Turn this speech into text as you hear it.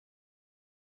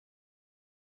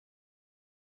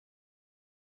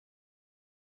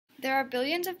There are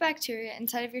billions of bacteria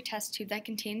inside of your test tube that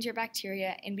contains your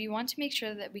bacteria, and we want to make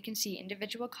sure that we can see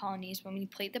individual colonies when we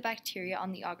plate the bacteria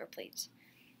on the agar plates.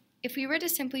 If we were to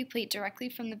simply plate directly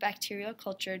from the bacterial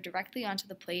culture directly onto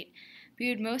the plate, we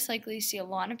would most likely see a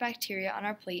lot of bacteria on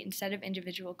our plate instead of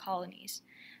individual colonies.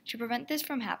 To prevent this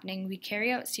from happening, we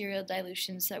carry out serial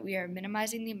dilution so that we are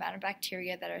minimizing the amount of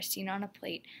bacteria that are seen on a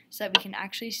plate so that we can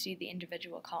actually see the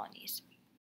individual colonies.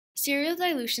 Serial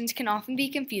dilutions can often be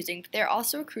confusing, but they are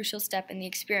also a crucial step in the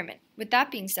experiment. With that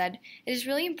being said, it is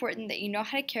really important that you know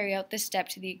how to carry out this step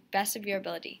to the best of your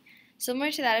ability.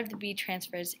 Similar to that of the bead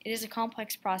transfers, it is a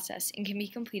complex process and can be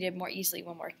completed more easily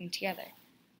when working together.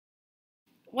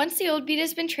 Once the old bead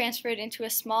has been transferred into a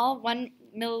small 1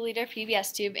 milliliter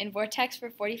PBS tube in vortex for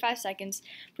 45 seconds,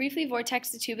 briefly vortex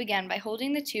the tube again by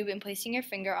holding the tube and placing your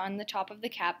finger on the top of the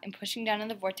cap and pushing down on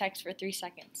the vortex for 3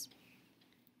 seconds.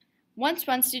 Once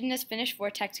one student has finished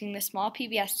vortexing the small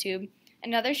PBS tube,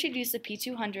 another should use the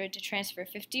P200 to transfer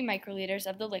 50 microliters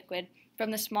of the liquid from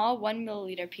the small 1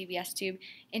 milliliter PBS tube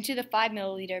into the 5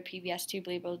 milliliter PBS tube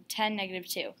labeled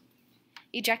 10-2.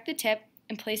 Eject the tip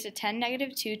and place a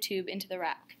 10-2 tube into the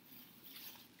rack.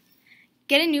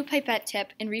 Get a new pipette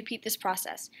tip and repeat this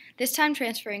process, this time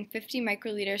transferring 50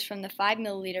 microliters from the 5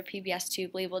 milliliter PBS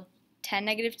tube labeled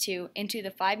 10-2 into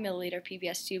the 5 milliliter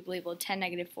PBS tube labeled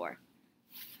 10-4.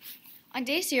 On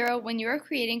day 0, when you are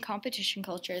creating competition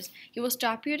cultures, you will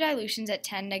stop your dilutions at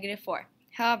 10-4.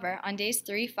 However, on days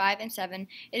 3, 5, and 7,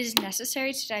 it is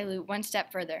necessary to dilute one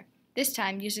step further. This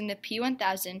time, using the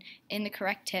P1000 in the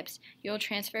correct tips, you will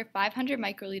transfer 500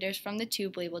 microliters from the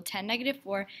tube labeled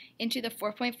 10-4 into the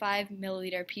 4.5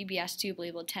 milliliter PBS tube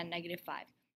labeled 10-5.